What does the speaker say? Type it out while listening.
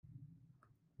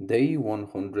Day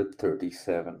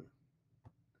 137.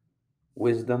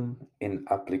 Wisdom in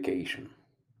Application.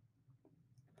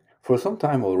 For some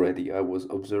time already, I was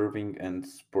observing and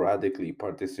sporadically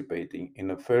participating in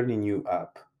a fairly new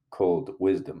app called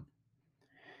Wisdom.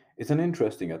 It's an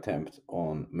interesting attempt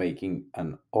on making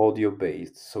an audio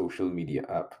based social media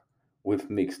app with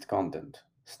mixed content,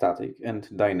 static and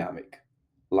dynamic,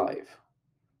 live.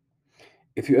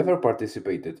 If you ever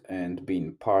participated and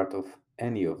been part of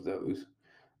any of those,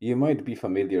 you might be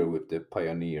familiar with the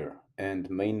pioneer and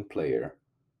main player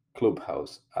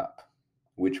Clubhouse app,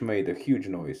 which made a huge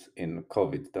noise in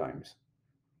COVID times.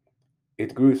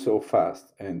 It grew so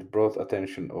fast and brought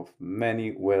attention of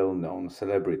many well-known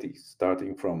celebrities,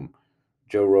 starting from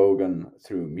Joe Rogan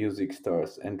through music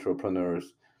stars,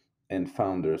 entrepreneurs, and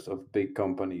founders of big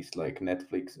companies like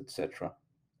Netflix, etc.,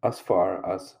 as far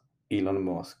as Elon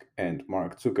Musk and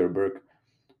Mark Zuckerberg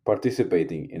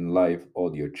participating in live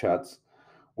audio chats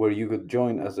where you could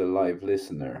join as a live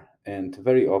listener and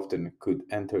very often could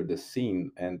enter the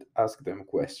scene and ask them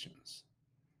questions.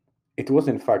 It was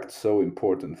in fact so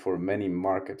important for many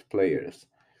market players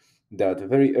that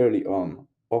very early on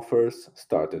offers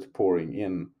started pouring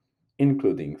in,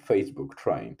 including Facebook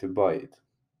trying to buy it.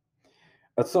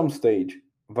 At some stage,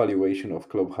 valuation of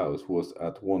Clubhouse was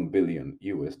at 1 billion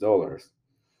US dollars,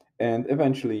 and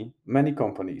eventually many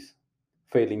companies,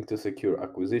 failing to secure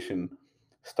acquisition,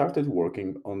 started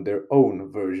working on their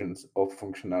own versions of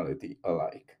functionality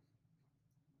alike.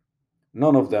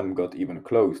 None of them got even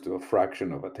close to a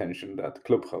fraction of attention that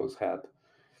Clubhouse had,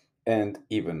 and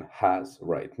even has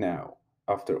right now,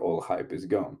 after all hype is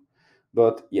gone.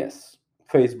 But yes,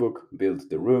 Facebook built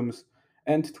the rooms,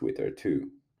 and Twitter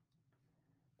too.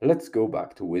 Let's go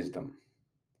back to wisdom.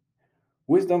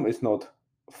 Wisdom is not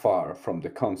far from the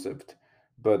concept,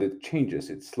 but it changes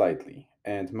it slightly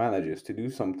and manages to do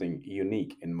something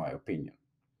unique, in my opinion.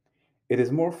 It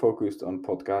is more focused on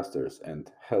podcasters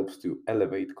and helps to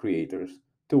elevate creators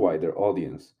to wider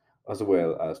audience, as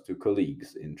well as to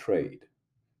colleagues in trade.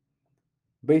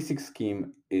 Basic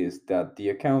scheme is that the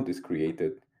account is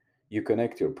created, you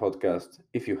connect your podcast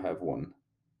if you have one.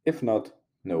 If not,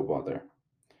 no bother.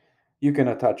 You can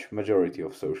attach majority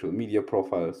of social media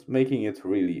profiles, making it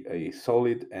really a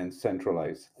solid and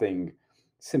centralized thing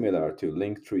similar to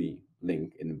Linktree,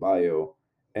 link in bio,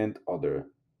 and other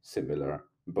similar,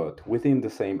 but within the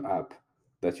same app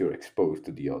that you're exposed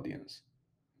to the audience.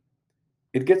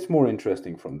 It gets more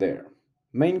interesting from there.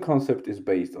 Main concept is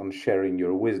based on sharing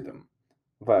your wisdom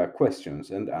via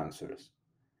questions and answers.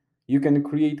 You can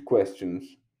create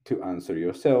questions to answer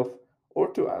yourself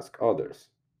or to ask others.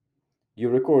 You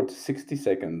record 60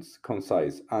 seconds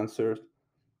concise answers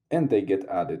and they get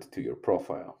added to your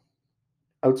profile.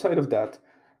 Outside of that,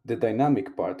 the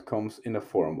dynamic part comes in a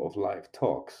form of live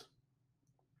talks.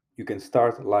 You can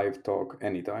start live talk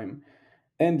anytime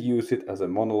and use it as a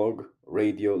monologue,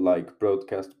 radio like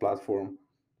broadcast platform,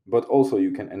 but also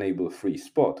you can enable free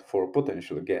spot for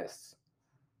potential guests.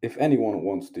 If anyone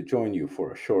wants to join you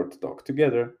for a short talk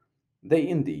together, they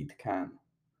indeed can.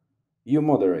 You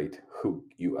moderate who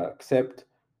you accept,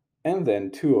 and then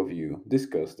two of you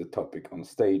discuss the topic on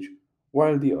stage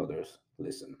while the others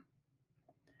listen.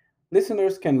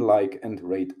 Listeners can like and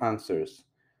rate answers.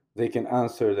 They can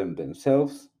answer them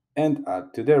themselves and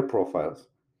add to their profiles.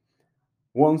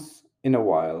 Once in a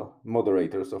while,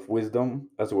 moderators of wisdom,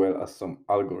 as well as some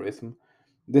algorithm,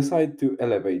 decide to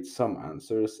elevate some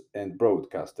answers and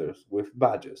broadcasters with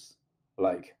badges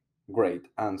like great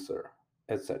answer,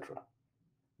 etc.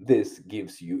 This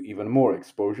gives you even more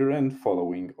exposure and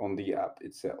following on the app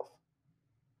itself.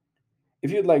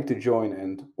 If you'd like to join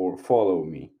and or follow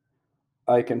me,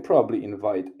 I can probably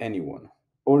invite anyone,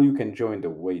 or you can join the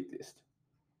waitlist.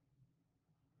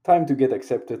 Time to get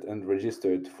accepted and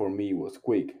registered for me was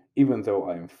quick, even though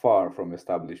I am far from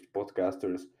established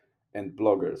podcasters and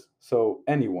bloggers, so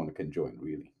anyone can join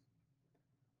really.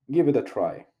 Give it a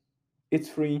try. It's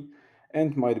free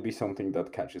and might be something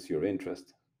that catches your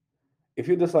interest. If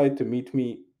you decide to meet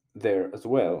me there as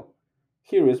well,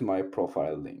 here is my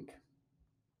profile link.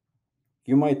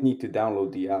 You might need to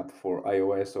download the app for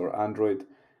iOS or Android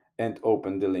and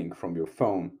open the link from your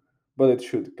phone, but it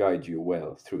should guide you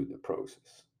well through the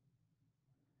process.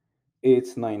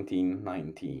 It's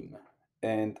 1919,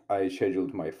 and I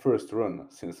scheduled my first run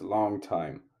since a long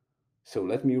time, so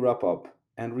let me wrap up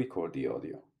and record the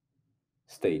audio.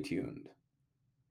 Stay tuned.